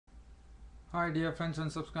Hi, dear friends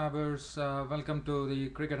and subscribers. Welcome to the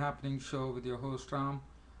Cricket Happening Show with your host Ram.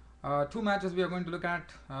 Two matches we are going to look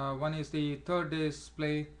at. One is the third day's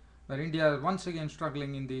play, where India is once again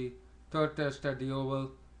struggling in the third test at the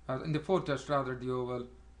Oval, in the fourth test rather at the Oval,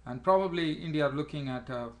 and probably India are looking at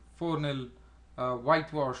a 4-0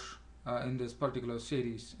 whitewash in this particular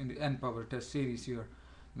series, in the N Power Test series here.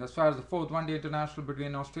 And as far as the fourth one-day international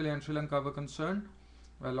between Australia and Sri Lanka were concerned,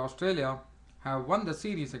 well, Australia have won the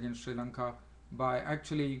series against Sri Lanka by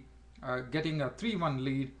actually getting a 3-1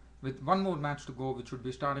 lead with one more match to go, which would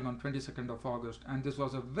be starting on 22nd of August. And this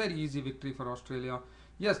was a very easy victory for Australia.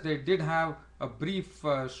 Yes, they did have a brief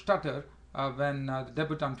stutter when the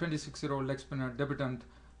debutant, 26-year-old leg spinner debutant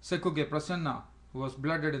Sekuge Prasanna, who was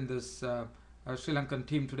blooded in this Sri Lankan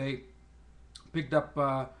team today, picked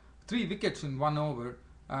up 3 wickets in 1 over,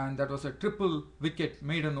 and that was a triple wicket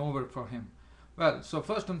maiden over for him. Well, so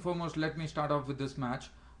first and foremost, let me start off with this match.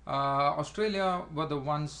 Australia were the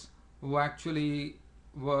ones who actually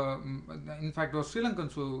were, in fact, it was Sri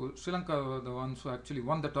Lanka were the ones who actually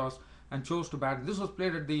won the toss and chose to bat. This was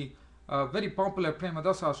played at the very popular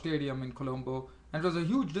Premadasa Stadium in Colombo, and it was a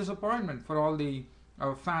huge disappointment for all the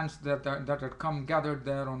fans that had come gathered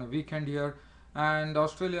there on a weekend here. And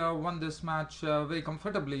Australia won this match very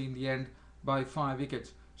comfortably in the end by 5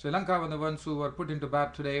 wickets. Sri Lanka were the ones who were put into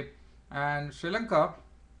bat today, and Sri Lanka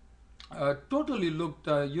totally looked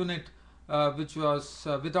a unit which was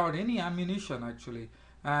without any ammunition actually,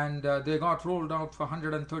 and they got rolled out for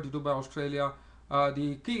 132 by Australia.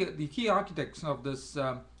 The key architects of this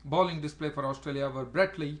bowling display for Australia were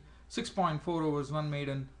Brett Lee, 6.4 overs, 1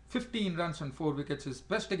 maiden, 15 runs and 4 wickets, his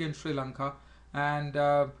best against Sri Lanka, and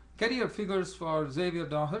career figures for Xavier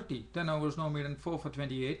Doherty, 10 overs, no maiden, 4 for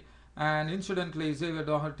 28, and incidentally Xavier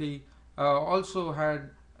Doherty also had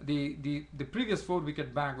the previous 4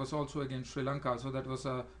 wicket bag was also against Sri Lanka, so that was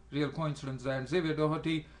a real coincidence there. And Xavier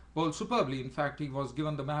Doherty bowled superbly. In fact, he was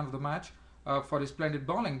given the man of the match for his splendid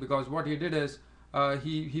bowling, because what he did is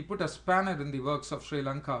he put a spanner in the works of Sri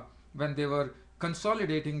Lanka when they were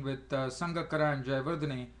consolidating with Sangakkara and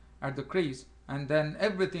Jayawardene at the crease, and then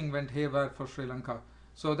everything went haywire for Sri Lanka.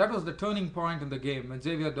 So that was the turning point in the game when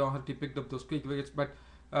Xavier Doherty picked up those quick wickets. But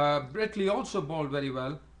Brett Lee also bowled very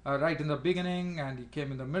well right in the beginning, and he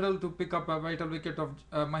came in the middle to pick up a vital wicket of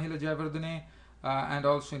Mahela Jayawardene, and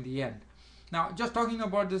also in the end. Now, just talking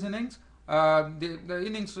about this innings, the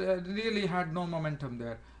innings really had no momentum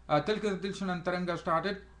there. Dilshan and Taranga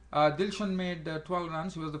started. Dilshan made 12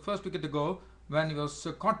 runs. He was the first wicket to go when he was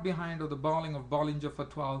caught behind of the bowling of Bollinger for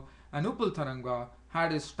 12. And Upul Taranga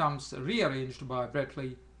had his stumps rearranged by Brett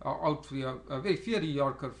Lee, out via a very fiery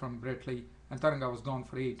Yorker from Brett Lee, and Taranga was gone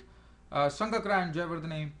for 8. Sangakkara and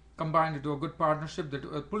Jayawardene combined into a good partnership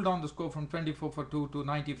that pulled down the score from 24 for 2 to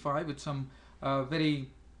 95 with some very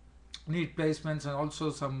neat placements and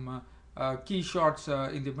also some key shots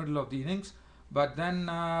in the middle of the innings. But then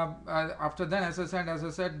after then, as I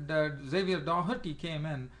said, Xavier Doherty came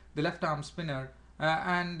in, the left-arm spinner,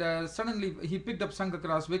 and suddenly he picked up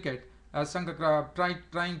Sangakkara's wicket. Sangakkara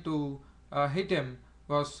trying to hit him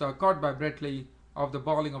was caught by Brett Lee of the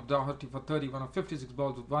bowling of Doherty for 31 of 56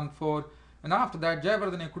 balls with 1-4. And after that,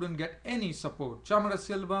 Jayawardene couldn't get any support. Chamara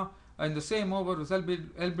Silva in the same over was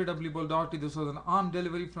LBW ball Doherty. This was an arm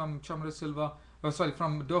delivery from Chamara Silva,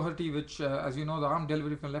 from Doherty, which, as you know, the arm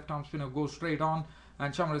delivery from left arm spinner goes straight on,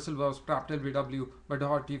 and Chamara Silva was trapped LBW by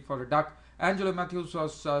Doherty for a duck. Angelo Matthews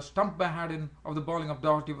was stumped by Haddon of the bowling of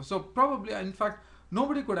Doherty. So probably, in fact,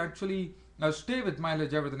 nobody could actually stay with Mahela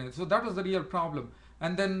Jayawardene. So that was the real problem.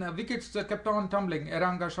 And then wickets kept on tumbling.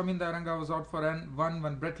 Shaminda Eranga was out for 1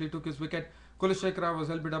 when Brett Lee took his wicket. Kulashekara was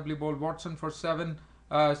LBW ball, Watson for 7.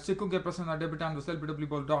 Sekuge Prasanna debutant was LBW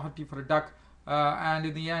ball, Doherty for a duck. And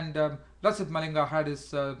in the end, Lasith Malinga had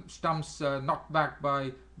his stumps knocked back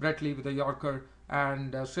by Brett Lee with a Yorker.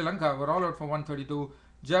 And Sri Lanka were all out for 132.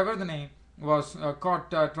 Jayawardene was caught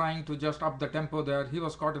trying to just up the tempo there. He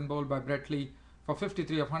was caught and bowled by Brett Lee for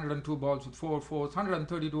 53 of 102 balls with 4 fours,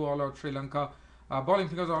 132 all out Sri Lanka. Bowling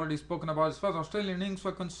figures already spoken about. As far as Australian innings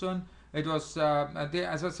were concerned, it was,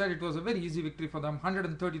 as I said, it was a very easy victory for them.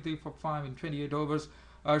 133 for 5 in 28 overs.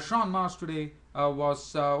 Sean Marsh today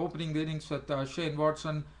was opening the innings with Shane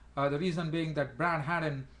Watson. The reason being that Brad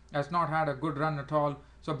Haddon has not had a good run at all.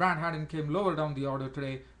 So Brad Haddon came lower down the order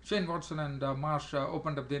today. Shane Watson and Marsh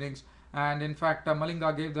opened up the innings. And in fact,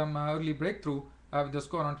 Malinga gave them an early breakthrough with the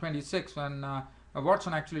score on 26 when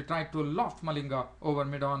Watson actually tried to loft Malinga over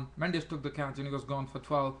mid-on. Mendes took the catch and he was gone for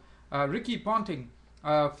 12. Ricky Ponting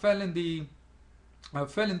fell in the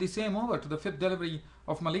same over to the 5th delivery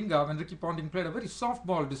of Malinga when Ricky Ponting played a very soft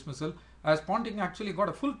ball dismissal, as Ponting actually got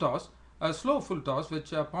a full toss a slow full toss,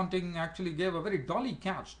 which Ponting actually gave a very dolly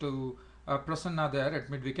catch to Prasanna there at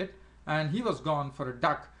mid wicket, and he was gone for a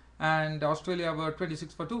duck. And Australia were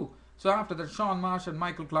 26 for 2. So after that, Sean Marsh and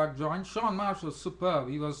Michael Clarke joined. Sean Marsh was superb.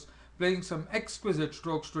 He was playing some exquisite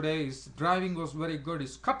strokes today. His driving was very good.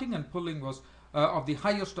 His cutting and pulling was of the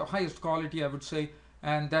highest quality, I would say.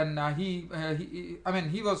 And then he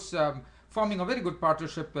was forming a very good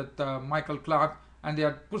partnership with Michael Clarke, and they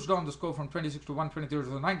had pushed down the score from 26 to 123. It was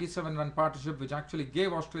a 97-run partnership, which actually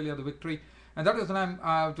gave Australia the victory. And that was the time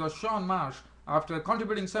it was Sean Marsh after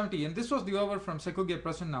contributing 70, and this was the over from Sekuge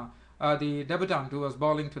Prasanna, the debutant who was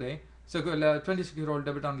bowling today. 26-year-old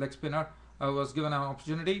debutant leg spinner was given an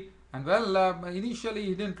opportunity, and initially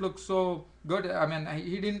he didn't look so good. I mean,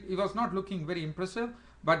 he was not looking very impressive.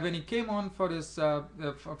 But when he came on for his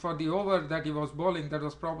for the over that he was bowling, that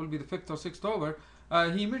was probably the 5th or 6th over,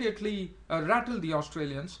 he immediately rattled the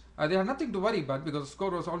Australians. They had nothing to worry about because the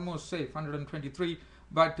score was almost safe, 123.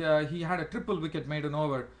 But he had a triple wicket maiden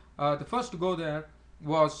over. The first to go there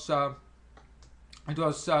was Sean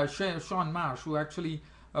Marsh, who actually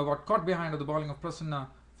got caught behind of the bowling of Prasanna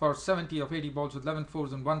for 70 of 80 balls with 11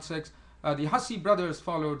 fours and 1 6. The Hussey brothers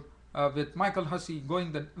followed with Michael Hussey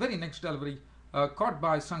going the very next delivery, caught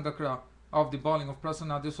by Sangakkara of the bowling of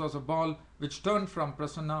Prasanna. This was a ball which turned from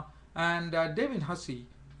Prasanna, and David Hussey,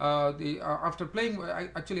 after playing,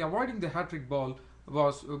 actually avoiding the hat-trick ball,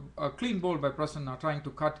 was a clean bowl by Prasanna trying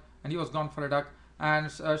to cut, and he was gone for a duck. And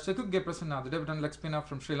Sekuge Prasanna, the debutant leg spinner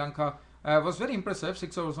from Sri Lanka, was very impressive.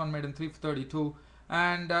 6 overs, 1 maiden, 3 for 32.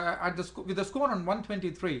 And with the score on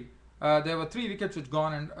 123, there were 3 wickets which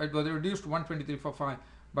gone, and it was reduced to 123 for 5.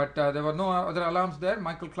 But there were no other alarms there.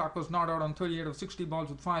 Michael Clarke was not out on 38 of 60 balls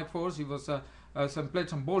with 5 fours. He was played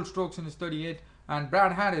some bold strokes in his 38. And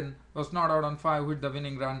Brad Haddin was not out on 5, who hit the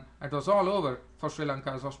winning run. It was all over for Sri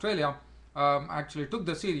Lanka as Australia actually took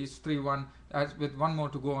the series 3-1 with one more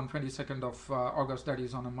to go on 22nd of August, that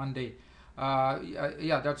is on a Monday.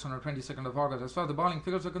 That's on the 22nd of August. As far as the bowling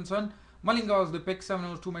figures are concerned, Malinga was the pick, 7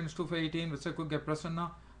 overs, 2 minutes, 2 for 18 with Sekuge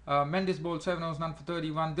Prasanna. Mendes bowled 7 overs, none for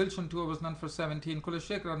 31. Dilshan 2 overs, none for 17.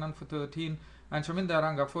 Kulashekara none for 13. And Shaminda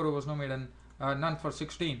Ranga 4 overs, no maiden, none for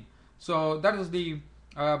 16. So that is the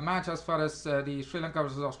match as far as the Sri Lanka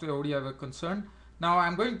versus Australia ODI were concerned. Now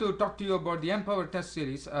I'm going to talk to you about the Empower Test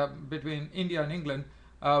Series between India and England,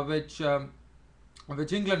 which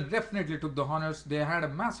England definitely took the honours. They had a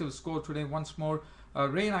massive score today once more.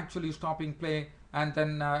 Rain actually stopping play, and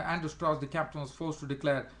then Andrew Strauss, the captain, was forced to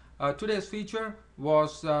declare. Today's feature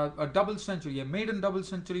was a double century, a maiden double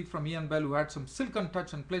century from Ian Bell, who had some silken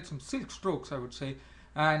touch and played some silk strokes, I would say.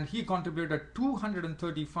 And he contributed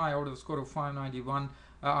 235 out of the score of 591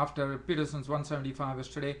 after Peterson's 175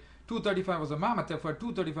 yesterday. 235 was a mammoth effort,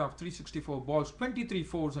 235 of 364 balls, 23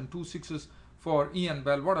 fours and 2 sixes for Ian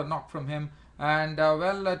Bell. What a knock from him. And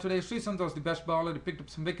today Sreesanth was the best bowler. He picked up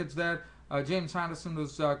some wickets there. James Anderson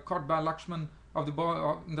was caught by Lakshman of the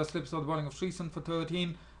ball in the slips of the bowling of Sreesanth for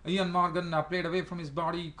 13. Ian Morgan played away from his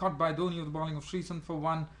body, caught by Dhoni of the bowling of Sreesanth for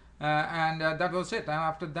 1. That was it. And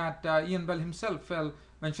after that, Ian Bell himself fell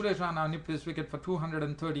when Suresh Rana nipped his wicket for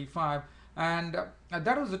 235. And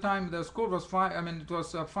that was the time the score was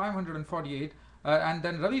 548. And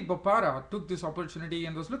then Ravi Bopara took this opportunity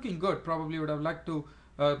and was looking good. Probably would have liked to,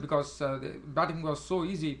 because the batting was so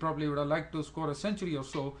easy, probably would have liked to score a century or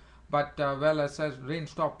so. But as said, rain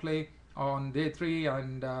stopped play on day 3,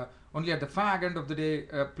 and only at the fag end of the day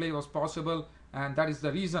play was possible, and that is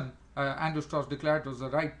the reason Andrew Strauss declared it was the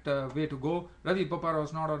right way to go. Ravi Bopara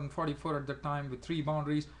was not out on 44 at the time with 3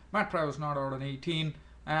 boundaries. Matt Pry was not out on 18.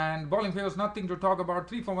 And bowling figures, nothing to talk about.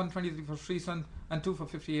 3 for 123 for Sreesanth and 2 for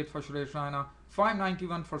 58 for Suresh Raina.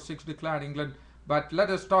 591 for 6 declared England. But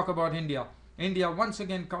let us talk about India. India once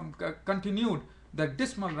again continued the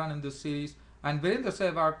dismal run in this series. And Virendra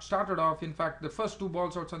Sehwag started off. In fact, the first 2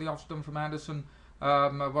 balls outside the off stump from Anderson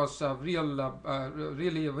was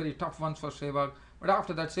really a very tough ones for Sehwag. But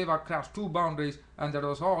after that, Sehwag crashed 2 boundaries, and that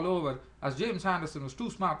was all over as James Anderson was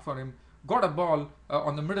too smart for him. Got a ball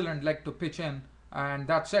on the middle end leg to pitch in. And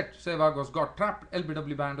that's it. Sehwag got trapped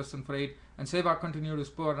LBW by Anderson for 8, and Sehwag continued his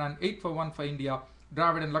poor run. 8 for 1 for India.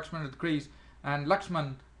 Dravid and Lakshman at the crease, and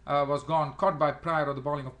Lakshman was gone, caught by Pryor of the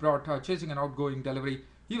bowling of Broad, chasing an outgoing delivery.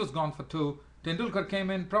 He was gone for 2. Tendulkar came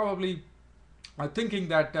in probably thinking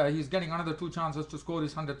that he's getting another 2 chances to score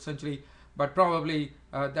his 100th century, but probably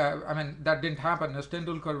that didn't happen as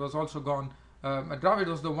Tendulkar was also gone. Dravid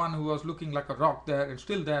was the one who was looking like a rock there, and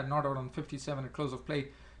still there, not out on 57 at close of play.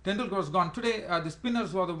 Tendulkar was gone. Today, the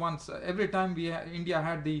spinners were the ones. Every time India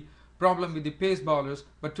had the problem with the pace bowlers,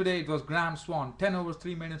 but today it was Graham Swan. 10 overs,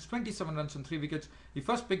 3 minutes, 27 runs and 3 wickets. He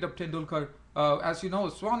first picked up Tendulkar As you know,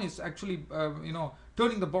 Swan is actually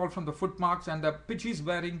turning the ball from the foot marks, and the pitch is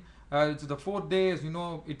wearing. It's the fourth day, as you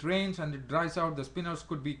know, it rains and it dries out. The spinners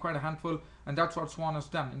could be quite a handful, and that's what Swan has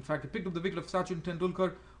done. In fact, he picked up the wicket of Sachin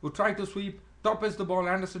Tendulkar, who tried to sweep, top edged the ball.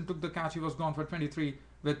 Anderson took the catch. He was gone for 23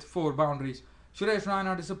 with 4 boundaries. Suresh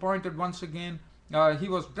Raina disappointed once again. He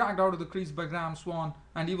was dragged out of the crease by Graham Swan,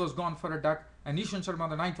 and he was gone for a duck. And Ishan Sharma,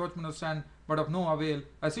 the night watchman, was sent, but of no avail,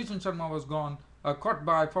 as Ishan Sharma was gone, caught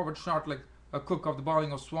by forward shot like a cook of the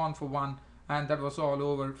bowling of Swan for 1, and that was all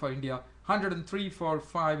over for India. 103 for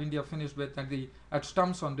 5 India finished with at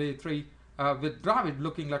stumps on day 3, with Dravid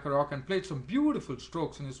looking like a rock and played some beautiful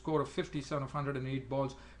strokes in his score of 57 of 108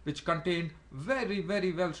 balls, which contained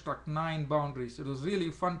very well struck 9 boundaries. It was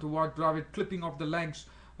really fun to watch Dravid clipping off the legs,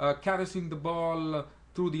 caressing the ball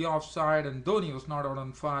through the offside, and Dhoni was not out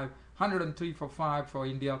on 5. 103 for 5 for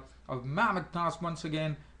India. A mammoth task once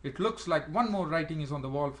again. It looks like one more writing is on the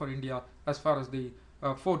wall for India as far as the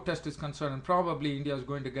fourth test is concerned, and probably India is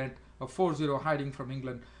going to get a 4-0 hiding from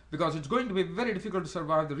England, because it's going to be very difficult to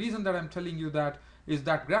survive. The reason that I'm telling you that is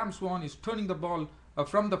that Graham Swan is turning the ball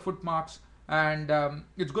from the foot marks, and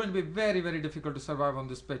it's going to be very difficult to survive on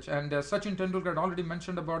this pitch. And Sachin Tendulkar had already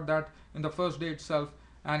mentioned about that in the first day itself,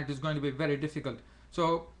 and it is going to be very difficult.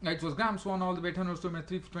 So it was Graham Swan all the way, 10 overs, 2 minutes,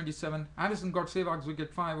 3 for 27. Anderson got Sehwag's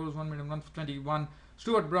wicket, 5 overs, 1 minute, 1 for 21.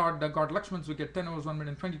 Stuart Broad got Lakshman's wicket, 10 overs, 1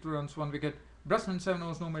 minute, 22 runs, 1 wicket. Brusman, 7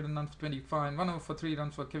 overs, no maiden, none for 25. 1 over for 3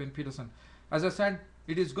 runs for Kevin Peterson. As I said,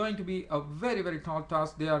 it is going to be a very tall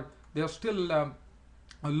task. They are still a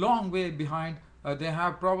long way behind. They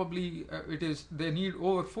have probably they need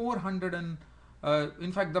over 400 and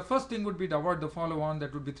in fact, the first thing would be to avoid the follow on.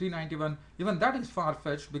 That would be 391. Even that is far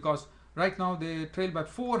fetched, because right now they trail by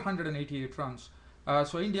 488 runs.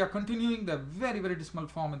 So India continuing the very dismal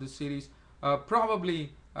form in this series.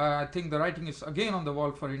 Probably I think the writing is again on the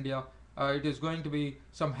wall for India. It is going to be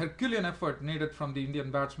some Herculean effort needed from the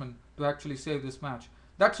Indian batsmen to actually save this match.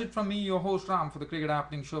 That's it from me, your host Ram, for the Cricket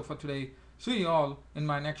Happening show for today. See you all in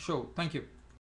my next show. Thank you.